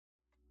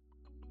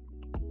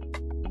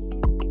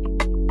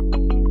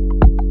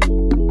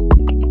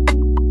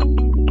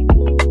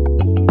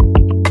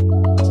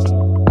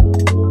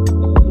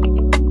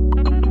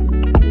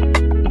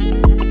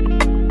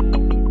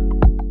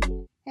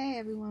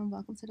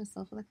to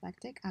Soulful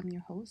Eclectic. I'm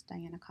your host,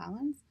 Diana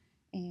Collins,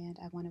 and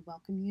I want to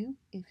welcome you.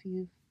 If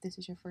this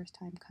is your first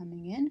time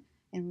coming in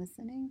and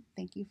listening,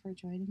 thank you for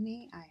joining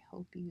me. I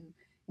hope you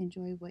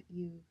enjoy what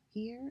you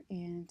hear,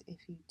 and if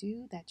you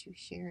do, that you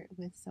share it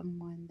with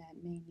someone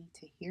that may need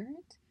to hear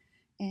it.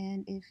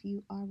 And if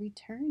you are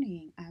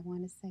returning, I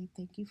want to say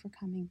thank you for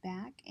coming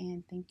back,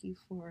 and thank you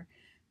for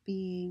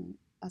being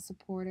a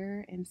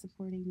supporter and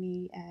supporting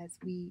me as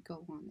we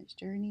go on this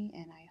journey.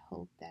 And I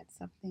hope that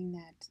something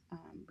that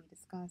we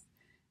discuss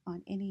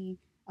on any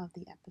of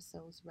the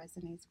episodes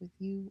resonates with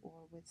you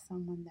or with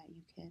someone that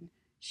you can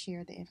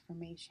share the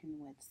information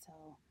with.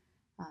 So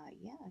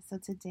so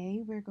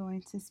today we're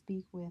going to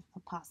speak with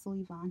Apostle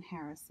Yvonne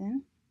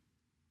Harrison,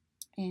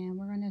 and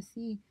we're going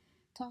to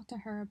talk to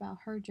her about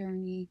her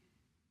journey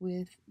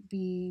with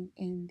being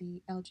in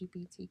the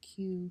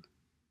LGBTQ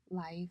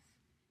life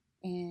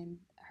and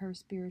her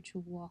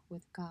spiritual walk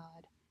with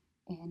God,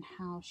 and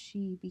how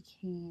she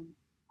became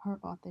her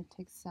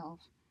authentic self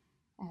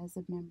as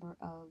a member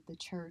of the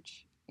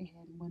church and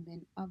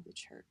women of the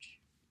church.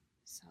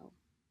 So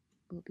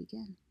we'll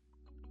begin.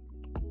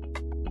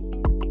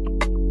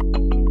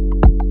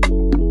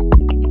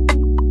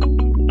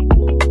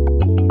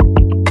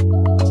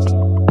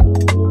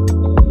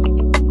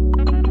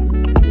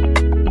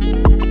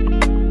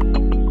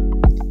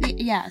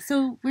 Yeah,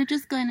 so we're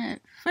just going to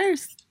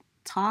first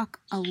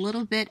talk a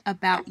little bit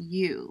about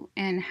you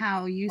and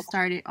how you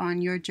started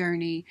on your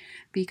journey,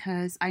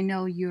 because I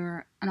know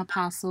you're an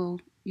apostle,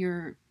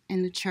 you're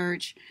in the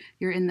church,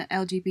 you're in the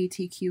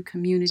LGBTQ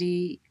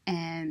community,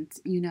 and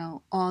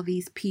all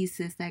these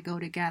pieces that go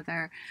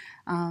together,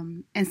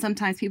 and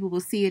sometimes people will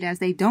see it as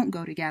they don't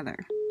go together,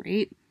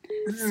 right?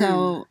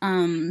 So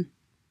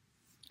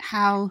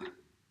how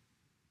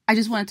I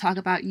just want to talk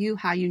about you,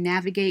 how you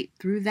navigate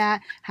through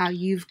that, how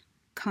you've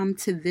come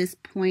to this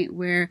point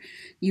where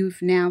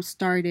you've now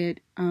started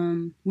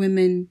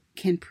Women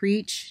Can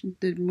Preach,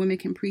 the Women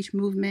Can Preach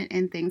movement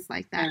and things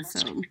like that.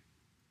 So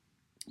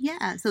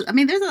yeah, so I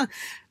mean, there's a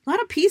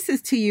lot of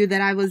pieces to you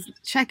that I was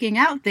checking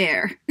out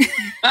there.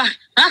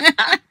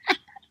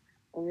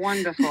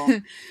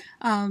 Wonderful.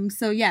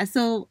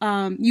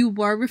 You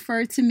were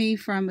referred to me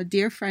from a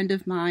dear friend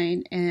of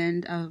mine,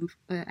 and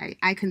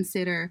I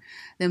consider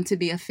them to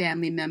be a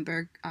family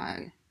member,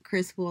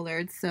 Chris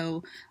Woolard.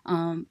 So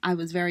I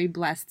was very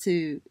blessed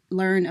to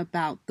learn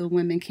about the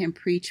Women Can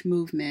Preach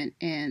movement,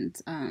 and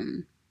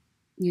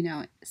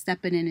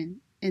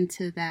stepping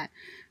into that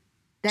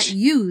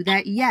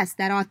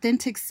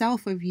authentic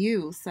self of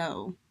you.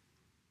 So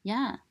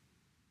yeah.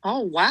 Oh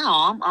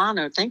wow, I'm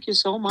honored. Thank you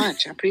so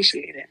much. I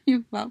appreciate it.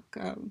 You're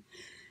welcome.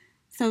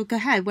 So go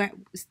ahead. Where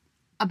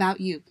about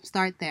you?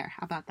 Start there.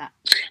 How about that?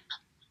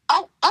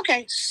 Oh,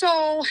 okay.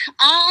 So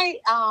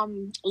I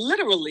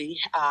literally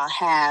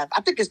I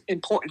think it's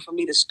important for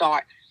me to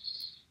start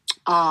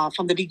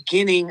from the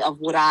beginning of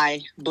what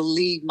I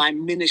believe my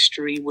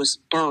ministry was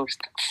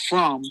birthed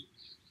from,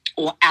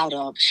 or out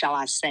of, shall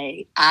I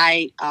say.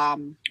 I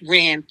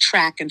ran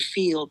track and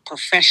field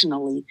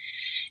professionally,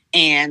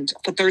 and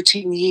for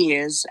 13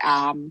 years,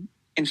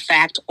 in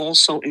fact,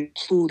 also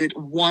included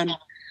one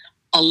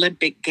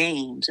Olympic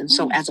Games. And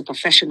so as a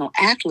professional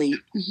athlete,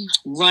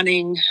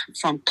 running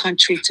from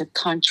country to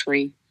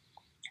country,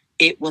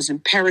 it was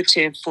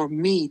imperative for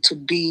me to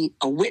be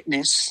a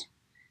witness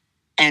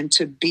and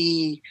to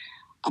be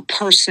a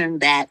person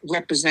that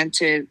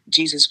represented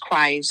Jesus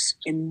Christ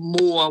in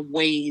more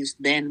ways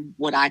than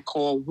what I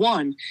call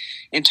one,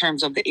 in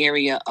terms of the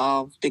area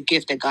of the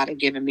gift that God had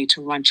given me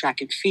to run track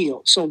and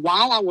field. So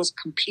while I was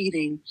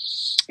competing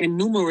in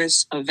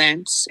numerous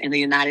events in the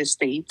United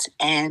States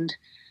and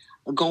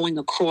going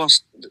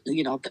across,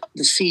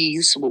 the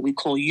seas, what we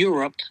call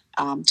Europe,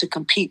 to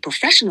compete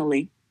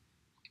professionally,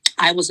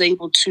 I was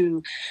able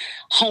to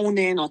hone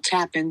in or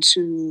tap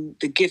into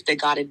the gift that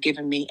God had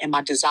given me and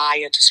my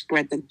desire to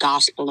spread the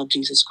gospel of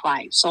Jesus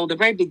Christ. So the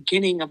very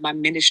beginning of my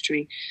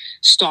ministry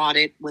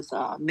started with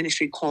a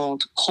ministry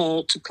called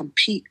Called to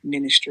Compete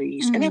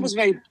Ministries. And it was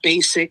very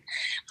basic.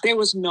 There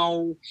was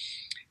no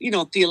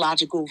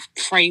theological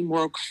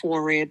framework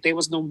for it. There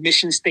was no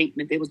mission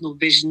statement. There was no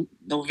vision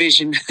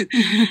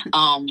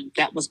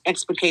that was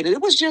explicated.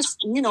 It was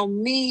just,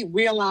 me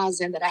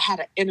realizing that I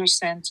had an inner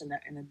sense and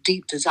a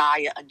deep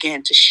desire,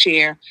 again, to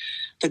share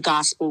the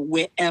gospel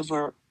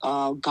wherever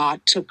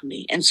God took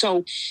me. And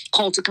so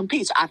Called to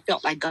Compete, so I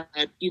felt like God,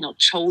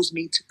 chose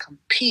me to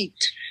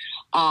compete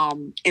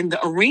in the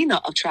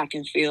arena of track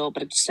and field,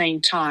 but at the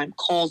same time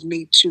called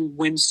me to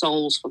win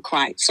souls for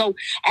Christ. So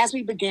as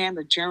we began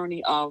the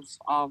journey of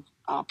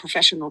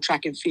professional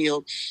track and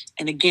field,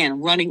 and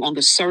again, running on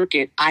the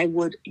circuit, I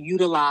would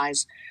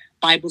utilize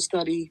Bible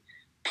study,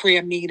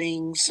 prayer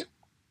meetings,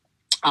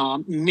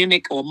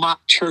 mimic or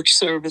mock church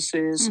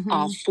services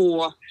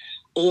for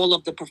all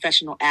of the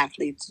professional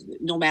athletes,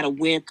 no matter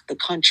where the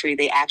country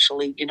they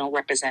actually,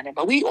 represented.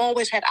 But we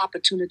always had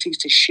opportunities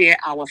to share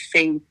our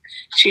faith,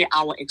 share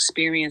our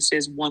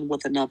experiences one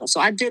with another. So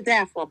I did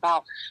that for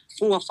about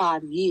 4 or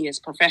 5 years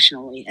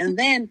professionally. And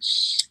then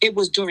it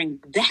was during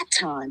that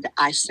time that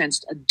I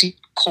sensed a deep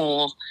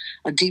call,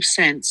 a deep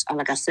sense,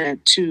 like I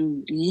said,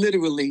 to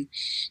literally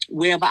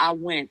wherever I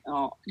went,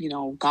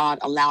 God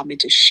allowed me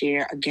to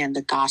share again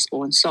the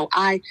gospel. And so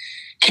I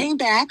came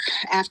back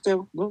after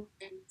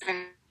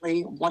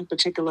one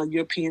particular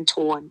European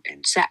tour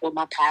and sat with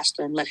my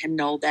pastor and let him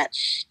know that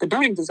the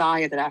burning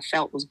desire that I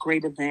felt was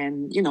greater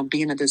than,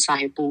 being a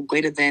disciple,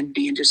 greater than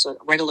being just a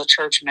regular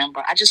church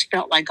member. I just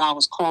felt like God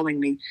was calling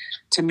me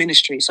to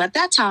ministry. So at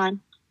that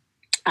time,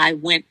 I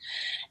went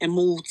and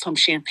moved from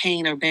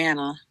Champaign,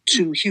 Urbana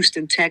to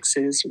Houston,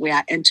 Texas, where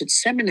I entered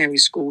seminary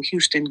school,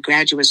 Houston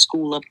Graduate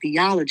School of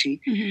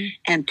Theology,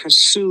 and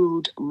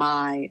pursued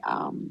my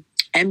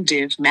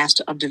MDiv,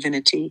 Master of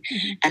Divinity,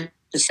 and at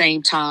the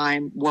same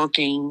time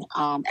working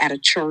at a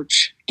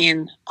church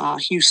in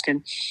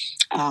Houston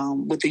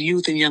with the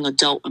youth and young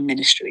adult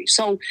ministry.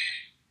 So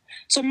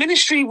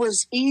ministry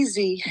was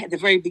easy at the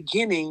very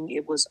beginning.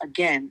 It was,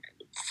 again,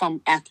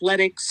 from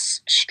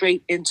athletics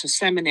straight into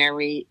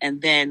seminary,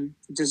 and then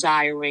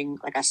desiring,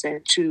 like I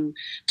said, to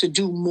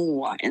do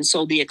more. And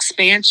so the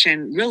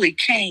expansion really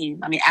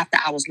came, after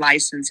I was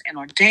licensed and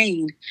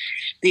ordained,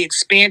 the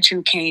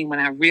expansion came when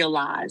I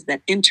realized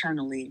that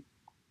internally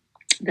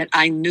that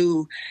I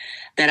knew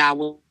that I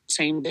was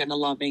same than the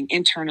loving.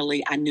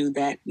 Internally, I knew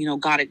that,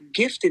 God had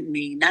gifted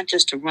me, not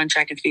just to run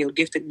track and field,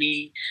 gifted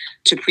me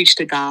to preach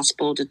the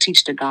gospel, to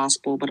teach the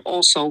gospel, but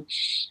also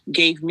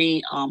gave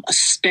me a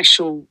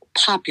special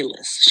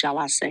populace, shall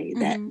I say,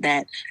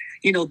 that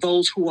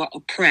those who are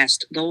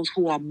oppressed, those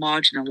who are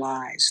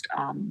marginalized,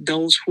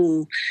 those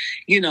who,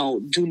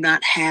 do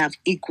not have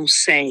equal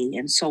say.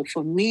 And so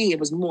for me, it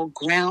was more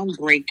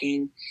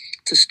groundbreaking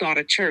to start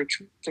a church,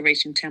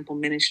 Restoration Temple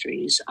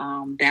Ministries,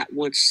 that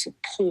would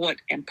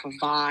support and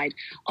provide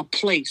a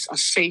place, a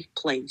safe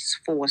place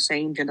for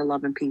same gender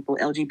loving people,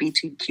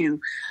 LGBTQ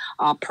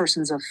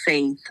persons of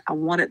faith. I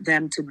wanted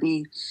them to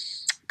be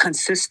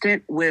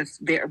consistent with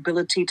their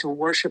ability to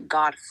worship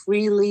God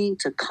freely,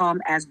 to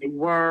come as they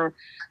were,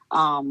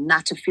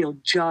 not to feel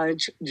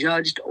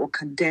judged or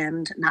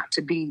condemned, not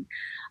to be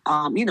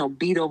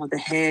beat over the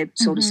head,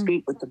 so to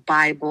speak, with the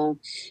Bible,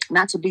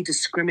 not to be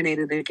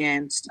discriminated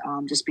against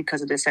just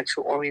because of their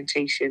sexual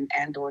orientation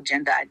and or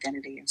gender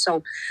identity. And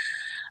so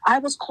I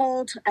was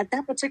called at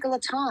that particular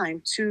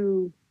time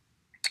to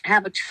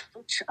have a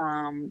church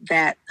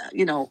that,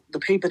 the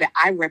people that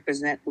I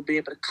represent will be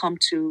able to come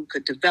to,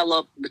 could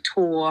develop,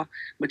 mature,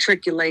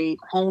 matriculate,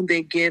 hone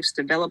their gifts,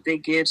 develop their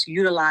gifts,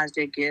 utilize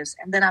their gifts.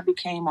 And then I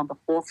became on the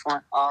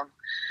forefront of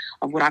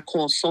what I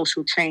call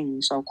social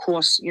change. So, of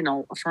course,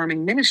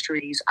 Affirming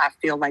Ministries, I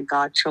feel like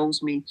God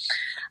chose me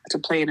to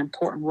play an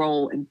important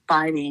role in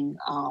fighting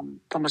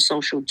from a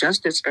social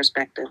justice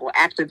perspective or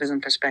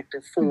activism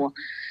perspective for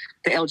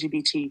the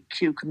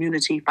LGBTQ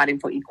community, fighting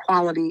for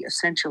equality,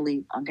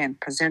 essentially, again,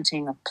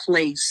 presenting a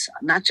place,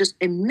 not just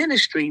in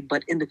ministry,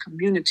 but in the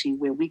community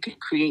where we can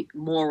create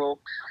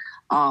moral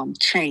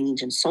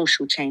change and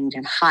social change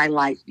and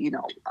highlight,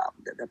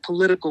 the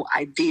political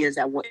ideas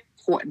that were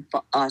important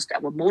for us,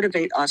 that would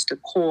motivate us to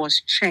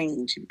cause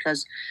change,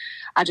 because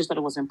I just thought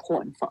it was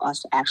important for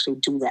us to actually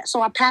do that.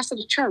 So I pastored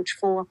the church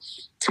for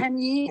 10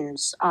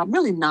 years,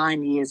 really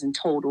 9 years in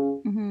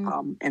total.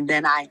 And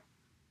then I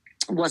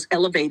was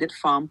elevated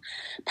from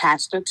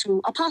pastor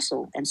to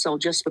apostle. And so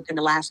just within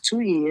the last 2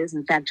 years,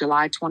 in fact,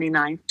 July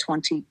 29th,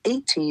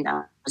 2018,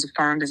 I was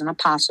affirmed as an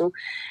apostle.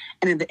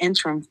 And in the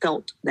interim,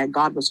 felt that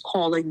God was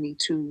calling me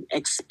to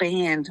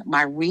expand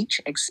my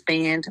reach,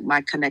 expand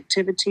my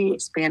connectivity,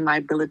 expand my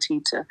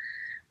ability to,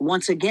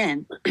 once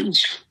again,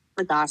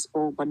 the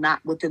gospel, but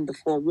not within the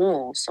four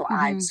walls. So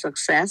I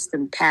successed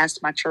and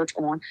passed my church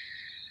on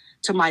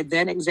to my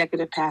then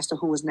executive pastor,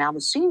 who is now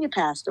the senior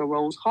pastor,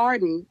 Rose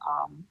Hardy.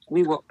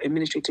 We were in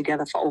ministry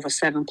together for over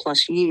 7+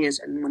 years.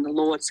 And when the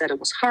Lord said it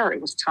was her, it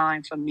was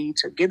time for me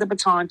to give the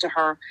baton to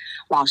her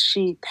while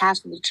she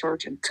pastored the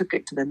church and took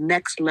it to the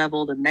next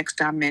level, the next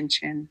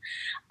dimension.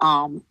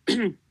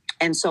 And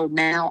so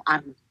now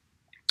I'm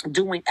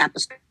doing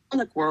apostolic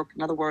work.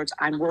 In other words,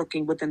 I'm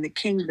working within the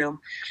kingdom.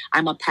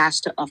 I'm a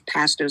pastor of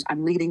pastors.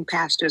 I'm leading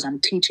pastors. I'm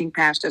teaching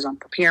pastors. I'm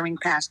preparing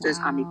pastors.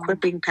 Wow. I'm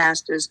equipping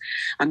pastors.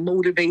 I'm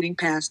motivating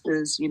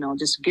pastors,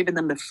 just giving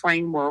them the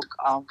framework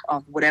of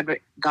whatever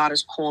God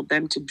has called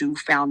them to do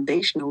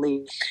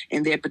foundationally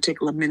in their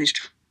particular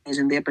ministry,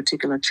 in their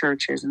particular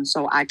churches. And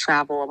so I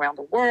travel around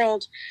the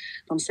world,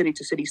 from city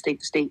to city,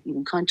 state to state,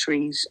 even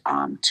countries,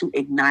 to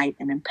ignite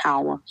and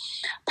empower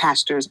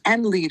pastors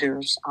and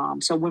leaders,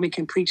 so women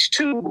can preach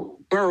to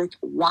birth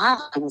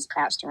while I was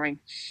pastoring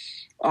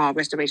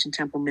Restoration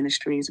Temple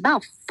Ministries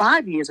about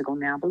 5 years ago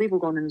now. I believe we're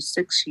going in the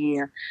 6th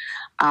year.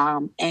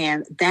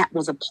 And that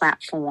was a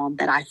platform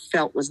that I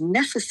felt was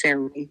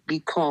necessary,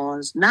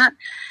 because not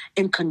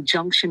in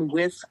conjunction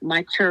with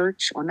my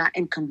church or not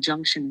in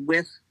conjunction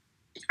with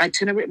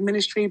itinerant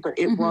ministry, but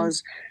it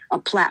was a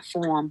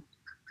platform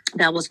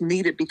that was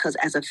needed because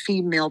as a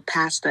female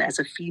pastor, as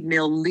a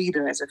female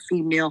leader, as a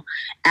female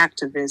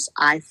activist,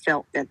 I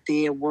felt that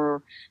there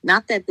were,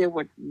 not that there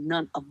were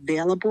none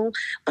available,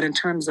 but in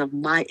terms of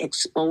my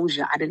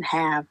exposure, I didn't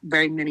have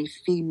very many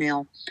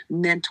female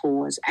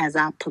mentors as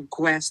I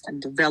progressed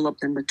and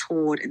developed and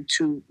matured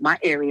into my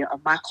area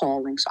of my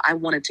calling. So I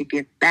wanted to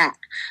give back.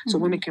 So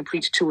Women Can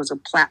Preach Too is a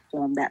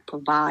platform that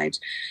provides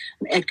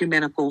an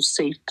ecumenical,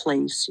 safe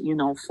place, you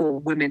know, for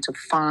women to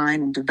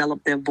find and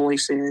develop their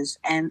voices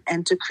and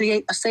to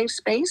create a safe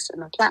space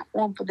and a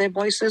platform for their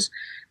voices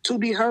to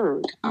be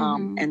heard.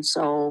 And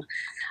so,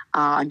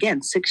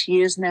 again, 6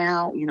 years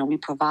now, you know, we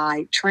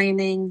provide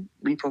training,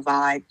 we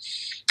provide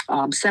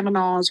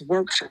seminars,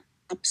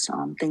 workshops,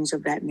 things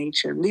of that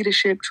nature,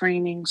 leadership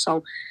training.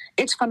 So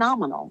it's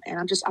phenomenal.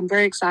 And I'm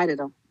very excited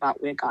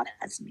about where God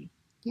has me.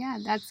 Yeah,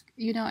 that's,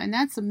 you know, and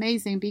that's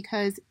amazing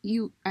because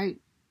I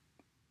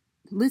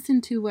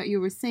listened to what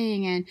you were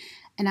saying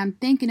and I'm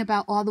thinking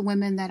about all the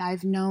women that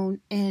I've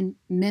known in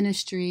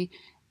ministry,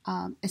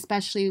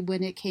 especially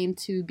when it came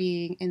to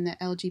being in the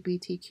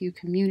LGBTQ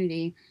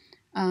community.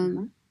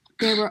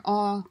 They were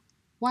all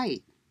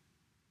white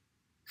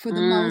for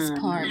the most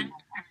part.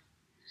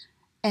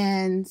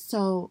 And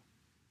so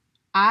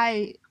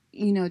I,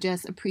 you know,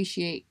 just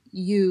appreciate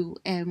you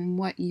and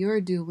what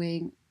you're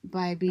doing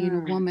by being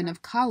a woman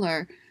of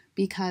color,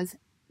 because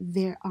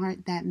there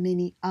aren't that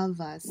many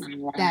of us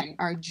that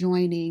are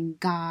joining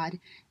God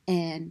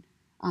and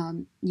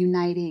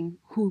uniting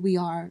who we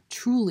are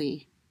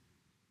truly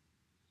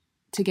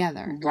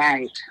together.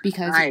 Right.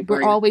 Because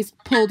we're always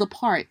pulled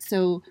apart.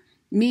 So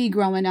me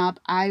growing up,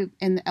 I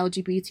in the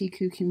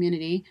LGBTQ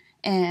community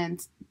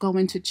and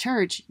going to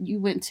church, you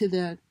went to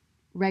the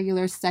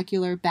regular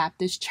secular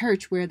Baptist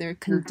church where they're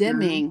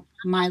condemning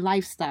my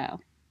lifestyle.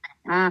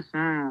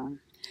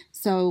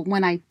 So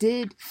when I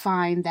did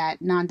find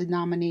that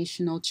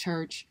non-denominational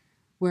church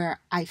where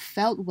I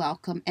felt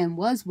welcome and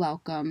was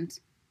welcomed,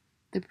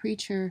 the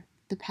preacher,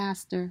 the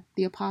pastor,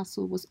 the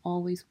apostle was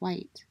always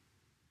white.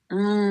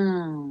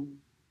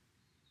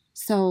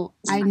 So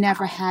I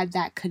never had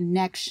that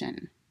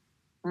connection.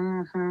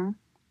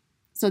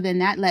 So then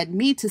that led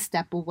me to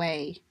step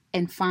away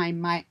and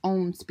find my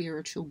own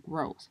spiritual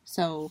growth.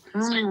 So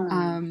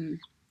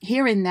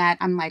hearing that,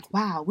 I'm like,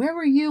 wow, where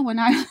were you when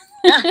I...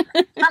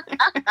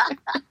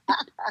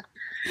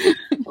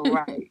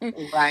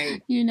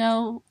 Right. You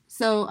know,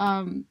 so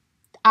I'm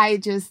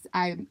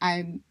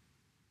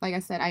like I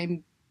said,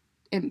 I'm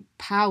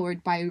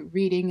empowered by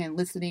reading and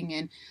listening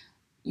and,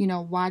 you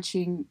know,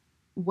 watching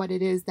what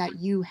it is that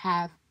you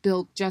have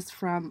built just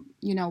from,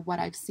 you know, what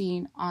I've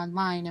seen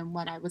online and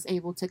what I was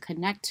able to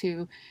connect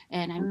to.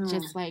 And I'm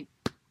just like,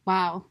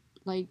 wow,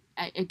 like,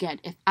 again,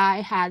 if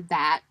I had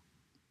that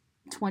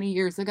 20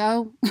 years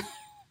ago,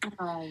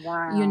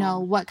 you know,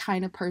 what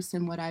kind of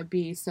person would I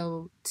be?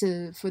 So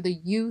for the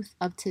youth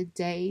of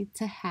today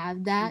to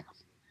have that,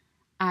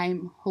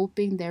 I'm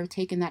hoping they're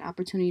taking that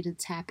opportunity to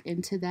tap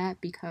into that,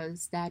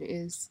 because that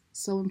is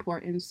so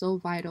important, so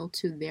vital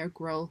to their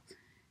growth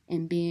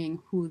and being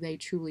who they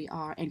truly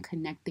are and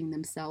connecting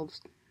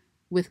themselves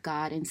with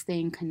God and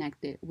staying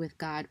connected with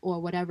God or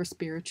whoever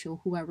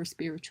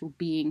spiritual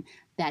being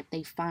that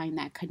they find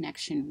that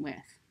connection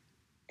with.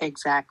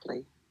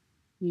 Exactly.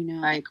 You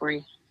know, I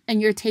agree. And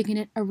you're taking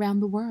it around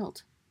the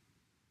world.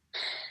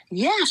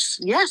 Yes.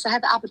 I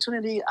had the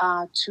opportunity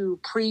to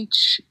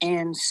preach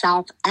in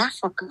South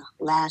Africa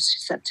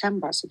last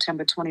September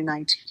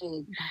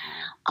 2019.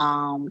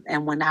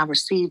 And when I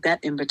received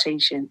that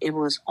invitation, it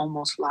was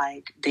almost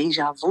like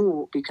deja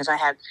vu, because I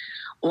had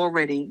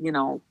already, you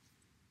know,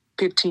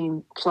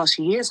 15 plus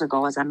years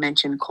ago, as I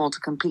mentioned, Called to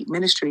Compete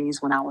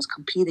Ministries, when I was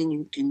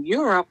competing in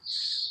Europe.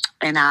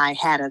 And I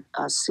had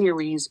a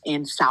series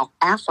in South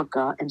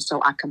Africa. And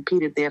so I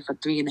competed there for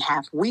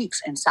 3.5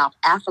 weeks. And South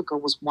Africa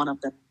was one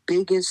of the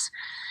biggest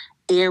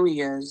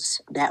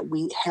areas that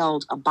we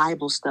held a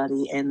Bible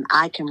study. And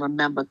I can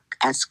remember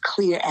as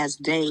clear as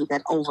day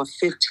that over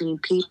 15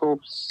 people,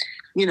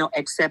 you know,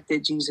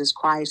 accepted Jesus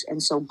Christ.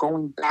 And so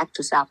going back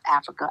to South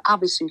Africa,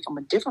 obviously from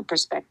a different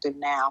perspective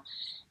now,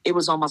 it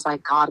was almost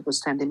like God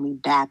was sending me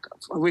back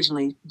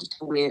originally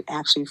to where it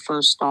actually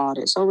first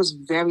started. So it was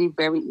very,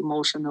 very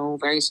emotional,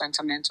 very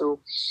sentimental.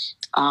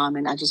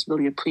 And I just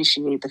really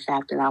appreciate the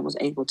fact that I was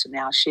able to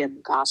now share the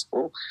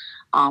gospel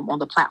on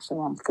the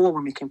platform for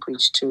Women Can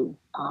Preach Too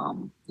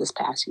this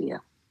past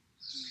year.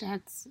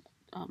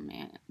 Oh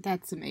man,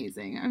 that's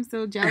amazing. I'm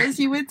so jealous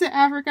you went to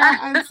Africa.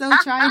 I'm so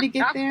trying to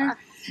get there.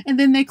 And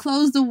then they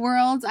closed the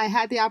world. I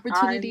had the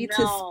opportunity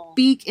to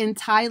speak in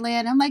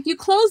Thailand. I'm like, you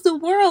closed the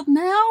world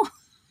now?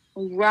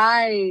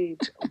 Right,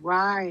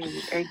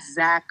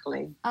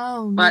 exactly.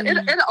 Oh, but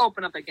it'll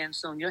open up again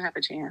soon. You'll have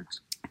a chance.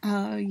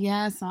 Oh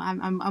yeah, so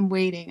I'm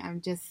waiting.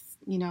 I'm just,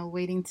 you know,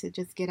 waiting to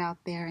just get out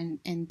there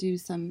and do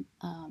some.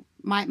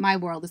 My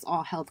world is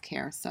all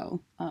healthcare,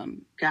 so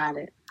got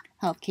it.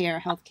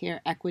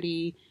 Healthcare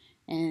equity,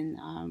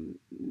 and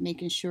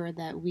making sure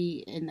that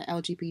we in the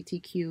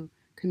LGBTQ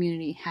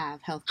community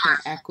have healthcare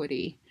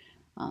equity.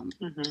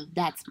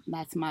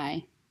 That's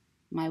my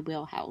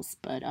wheelhouse.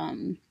 But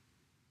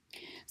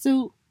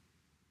so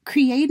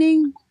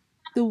creating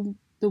the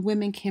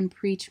Women Can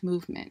Preach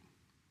movement,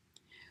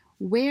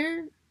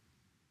 where,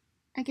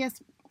 I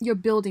guess, your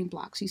building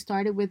blocks. You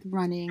started with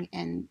running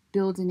and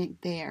building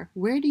it there.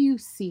 Where do you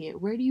see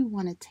it? Where do you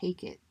want to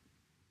take it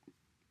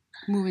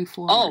moving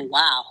forward? Oh,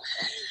 wow.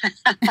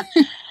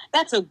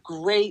 That's a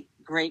great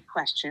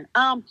question.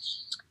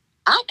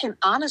 I can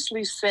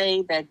honestly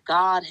say that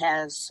God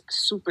has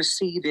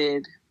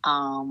superseded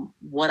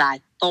what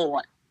I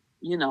thought,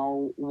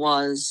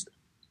 was,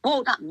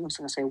 well, not, I'm going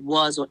to say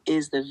was or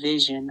is the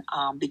vision,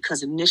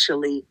 because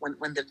initially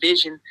when the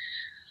vision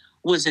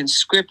was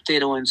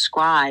inscripted or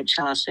inscribed,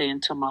 shall I say,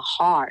 into my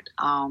heart,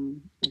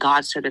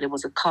 God said that it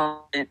was a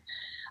covenant,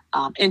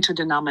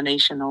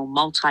 interdenominational,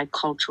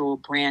 multicultural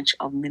branch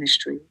of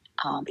ministry,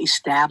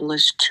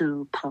 established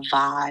to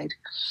provide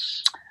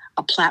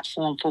a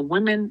platform for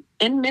women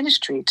in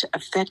ministry to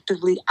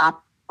effectively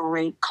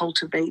operate,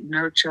 cultivate,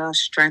 nurture,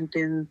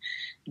 strengthen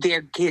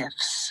their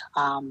gifts.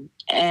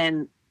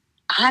 And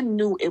I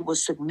knew it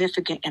was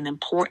significant and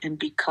important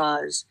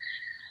because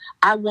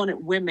I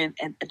wanted women,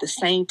 at the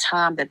same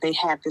time that they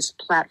had this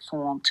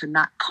platform, to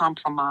not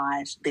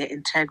compromise their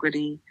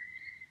integrity,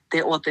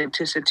 their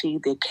authenticity,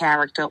 their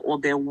character, or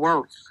their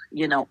worth,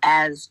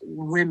 as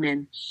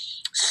women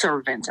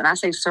servants. And I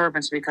say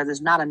servants because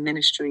it's not a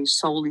ministry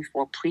solely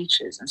for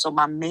preachers. And so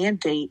my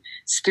mandate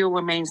still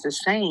remains the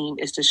same,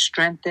 is to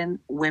strengthen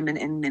women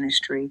in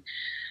ministry,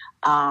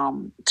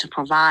 to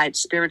provide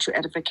spiritual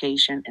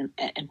edification and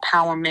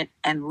empowerment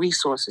and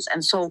resources.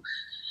 And so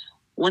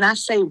when I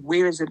say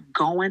where is it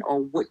going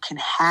or what can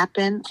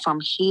happen from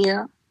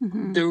here,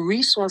 the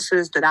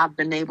resources that I've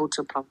been able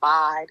to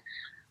provide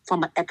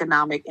from an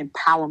economic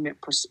empowerment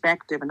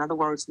perspective, in other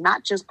words,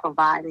 not just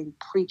providing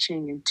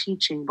preaching and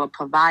teaching, but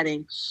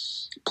providing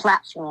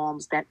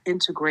platforms that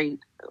integrate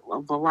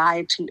a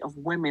variety of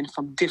women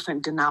from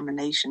different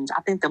denominations.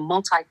 I think the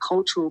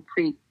multicultural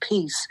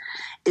piece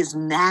is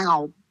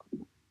now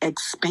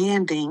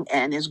expanding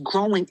and is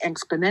growing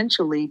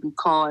exponentially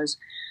because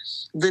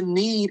the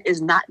need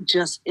is not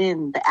just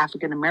in the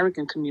African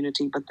American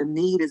community, but the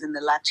need is in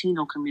the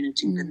Latino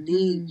community. The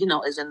need,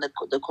 is in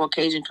the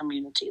Caucasian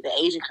community, the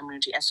Asian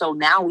community. And so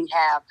now we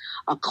have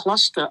a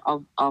cluster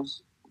of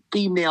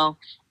female,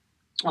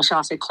 or shall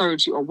I say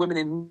clergy or women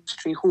in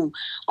ministry, who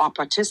are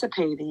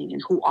participating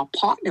and who are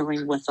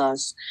partnering with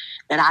us,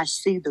 that I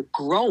see the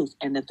growth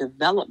and the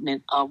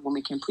development of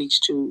Women Can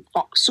Preach to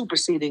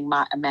superseding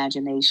my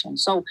imagination.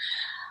 So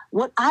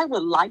what I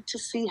would like to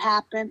see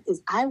happen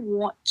is I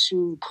want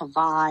to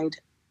provide,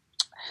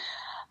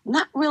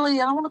 not really,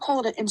 I don't want to call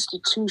it an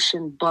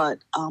institution, but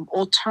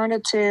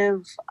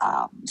alternative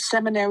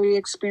seminary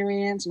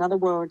experience. In other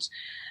words,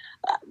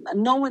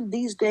 knowing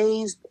these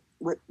days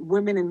what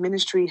women in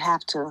ministry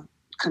have to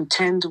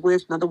contend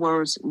with. In other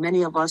words,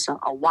 many of us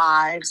are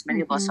wives, many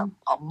of us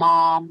are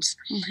moms.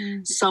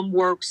 Some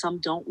work, some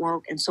don't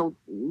work. And so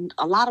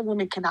a lot of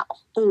women cannot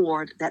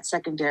afford that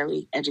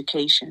secondary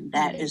education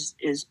that is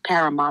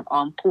paramount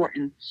or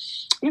important,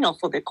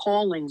 for their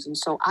callings. And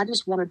so I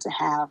just wanted to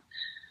have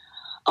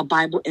a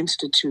Bible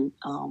Institute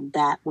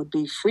that would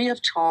be free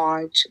of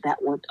charge, that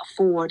would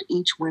afford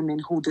each woman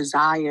who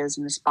desires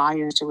and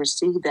aspires to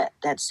receive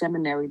that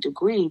seminary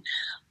degree,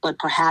 but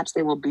perhaps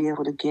they will be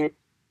able to get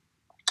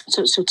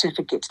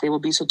certificates. There will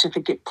be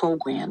certificate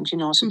programs,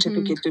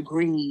 certificate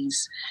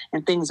degrees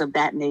and things of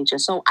that nature.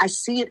 So I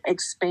see it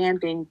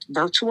expanding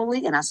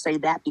virtually. And I say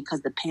that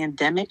because the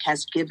pandemic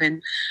has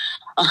given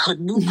a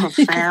new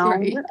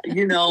profound,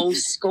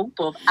 scope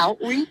of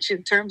outreach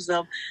in terms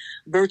of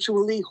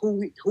virtually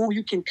who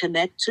you can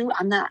connect to.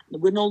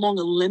 We're no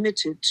longer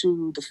limited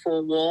to the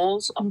four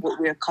walls of what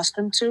we're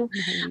accustomed to.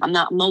 I'm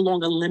no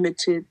longer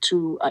limited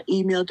to an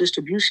email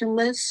distribution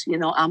list.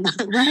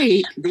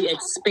 The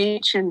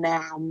expansion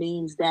now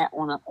means that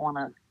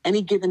on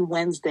any given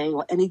Wednesday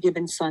or any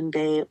given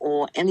Sunday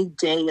or any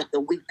day of the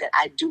week that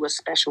I do a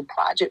special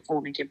project for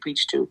Women Can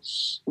Preach to,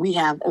 we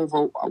have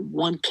over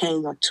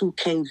 1K or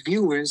 2K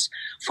viewers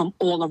from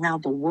all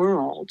around the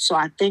world. So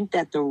I think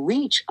that the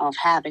reach of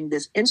having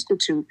this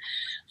institute,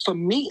 for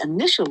me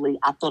initially,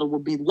 I thought it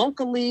would be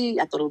locally,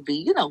 I thought it would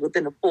be,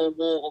 within a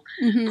four-wall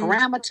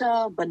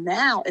parameter, but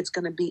now it's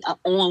going to be an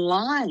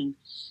online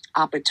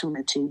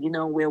opportunity,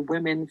 where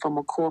women from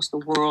across the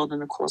world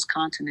and across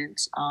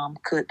continents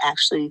could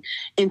actually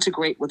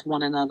integrate with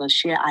one another,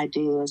 share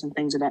ideas and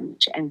things of that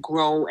nature, and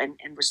grow and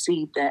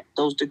receive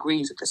those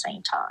degrees at the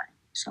same time.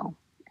 So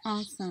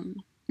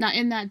awesome. Now,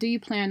 in that, do you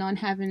plan on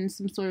having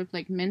some sort of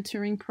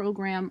mentoring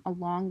program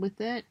along with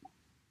it?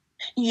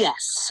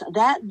 Yes,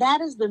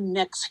 that is the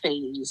next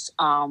phase.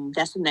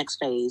 That's the next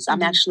phase.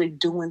 I'm actually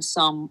doing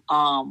some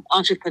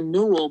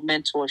entrepreneurial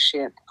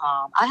mentorship.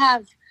 I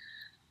have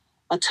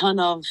a ton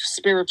of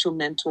spiritual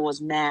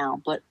mentors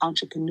now, but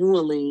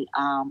entrepreneurially,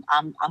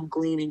 I'm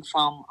gleaning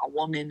from a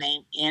woman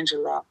named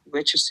Angela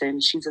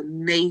Richardson. She's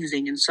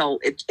amazing, and so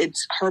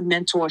it's her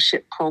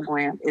mentorship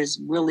program is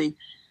really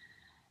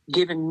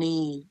giving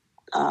me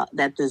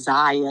that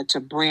desire to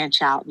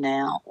branch out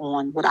now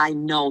on what I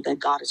know that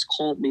God has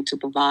called me to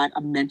provide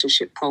a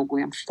mentorship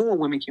program for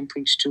Women Can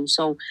Preach To.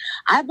 So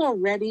I've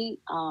already,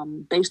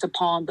 based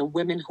upon the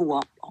women who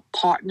are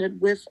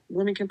partnered with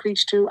Women Can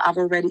Preach To, I've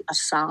already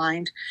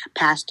assigned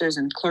pastors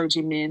and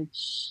clergymen,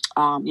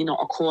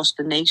 across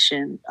the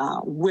nation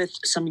with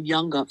some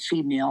younger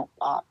female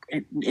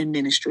in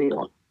ministry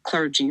or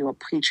clergy or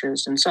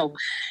preachers. And so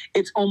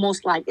it's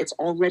almost like it's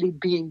already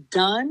being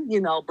done,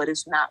 but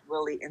it's not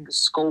really in the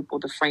scope or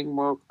the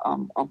framework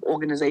of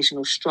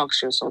organizational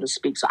structure, so to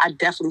speak. So I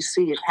definitely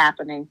see it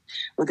happening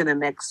within the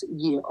next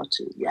year or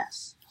two.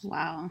 Yes.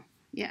 Wow.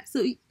 Yeah.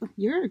 So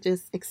you're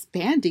just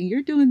expanding.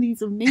 You're doing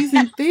these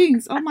amazing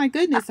things. Oh my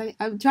goodness.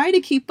 I'm trying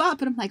to keep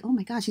up and I'm like, oh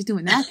my gosh, she's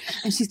doing that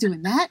and she's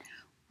doing that.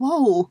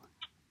 Whoa.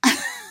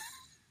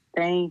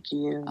 Thank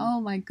you.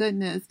 Oh my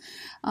goodness.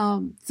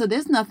 So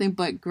there's nothing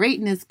but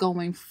greatness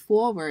going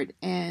forward,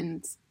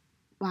 and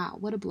wow,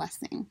 what a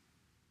blessing.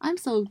 I'm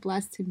so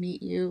blessed to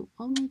meet you.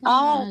 Oh my gosh.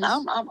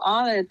 Oh, I'm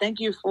honored. Thank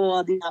you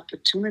for the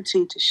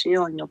opportunity to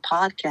share on your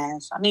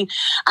podcast. I mean,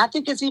 I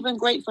think it's even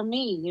great for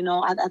me.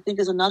 I think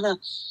it's another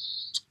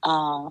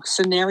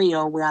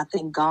scenario where I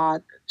think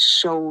God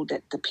showed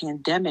that the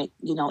pandemic,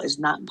 is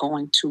not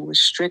going to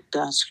restrict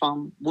us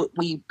from what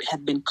we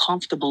have been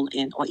comfortable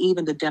in, or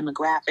even the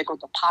demographic or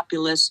the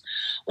populace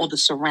or the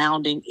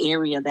surrounding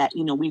area that,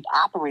 we've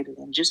operated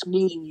in. Just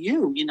meeting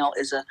you,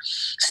 is a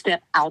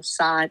step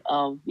outside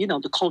of,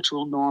 the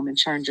cultural norm in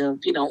terms of,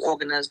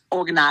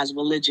 organized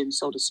religion,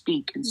 so to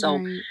speak. And so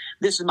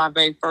This is my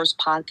very first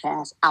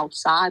podcast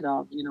outside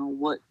of,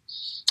 what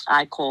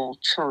I call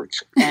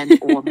church and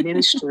or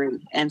ministry.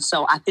 And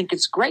so I think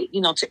it's great,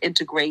 to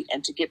integrate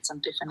and to get some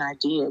different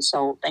ideas.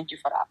 So thank you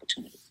for the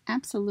opportunity.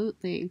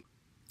 Absolutely.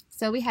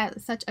 So we had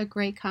such a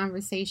great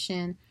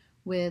conversation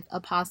with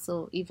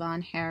Apostle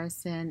Yvonne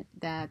Harrison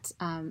that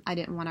I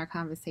didn't want our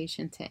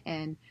conversation to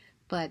end.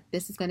 But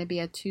this is going to be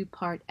a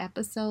 2-part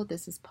episode.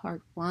 This is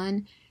part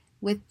 1.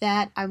 With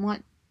that, I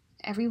want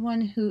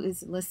everyone who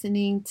is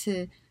listening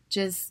to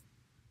just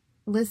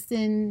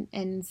listen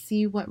and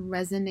see what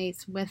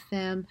resonates with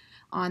them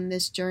on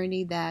this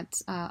journey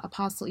that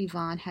Apostle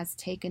Yvonne has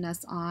taken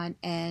us on.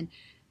 And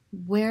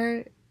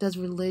where does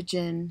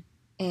religion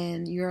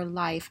and your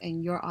life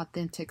and your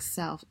authentic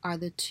self, are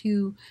the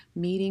two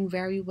meeting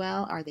very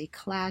well? Are they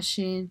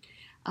clashing?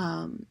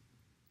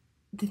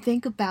 To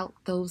think about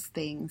those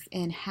things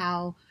and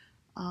how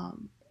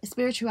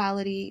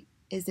spirituality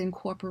is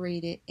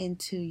incorporated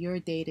into your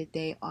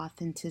day-to-day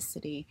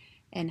authenticity,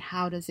 and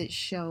how does it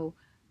show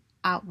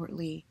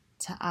outwardly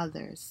to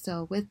others.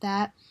 So with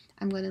that,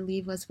 I'm going to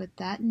leave us with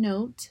that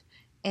note,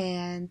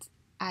 and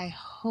I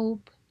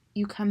hope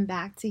you come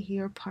back to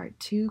hear part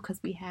 2 because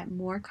we had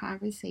more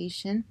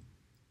conversation.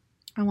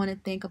 I want to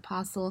thank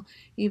Apostle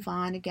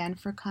Yvonne again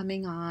for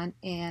coming on,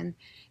 and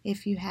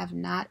if you have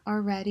not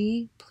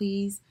already,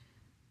 please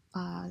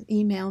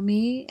email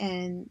me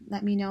and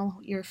let me know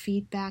your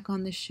feedback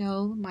on the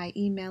show. My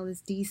email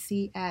is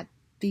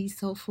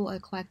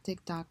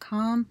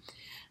dc@thesoulfuleclectic.com.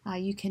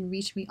 You can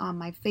reach me on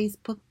my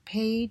Facebook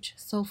page,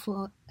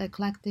 Soulful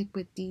Eclectic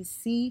with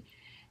DC,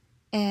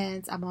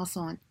 and I'm also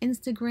on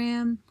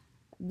Instagram,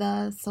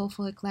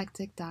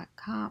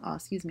 thesoulfuleclectic.com. Oh,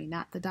 excuse me,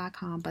 not the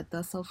 .com, but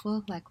the Soulful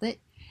Eclectic.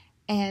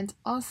 And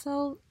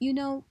also,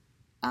 you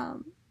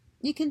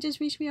can just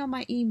reach me on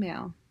my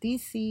email,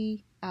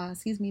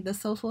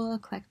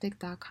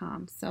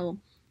 thesoulfuleclectic.com. So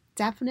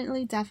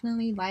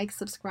definitely like,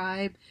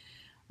 subscribe,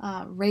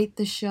 rate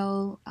the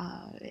show,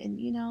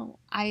 and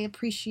I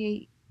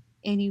appreciate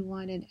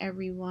anyone and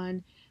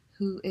everyone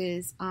who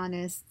is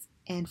honest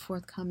and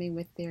forthcoming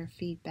with their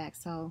feedback.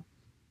 So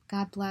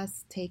God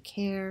bless, take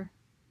care,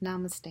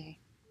 namaste.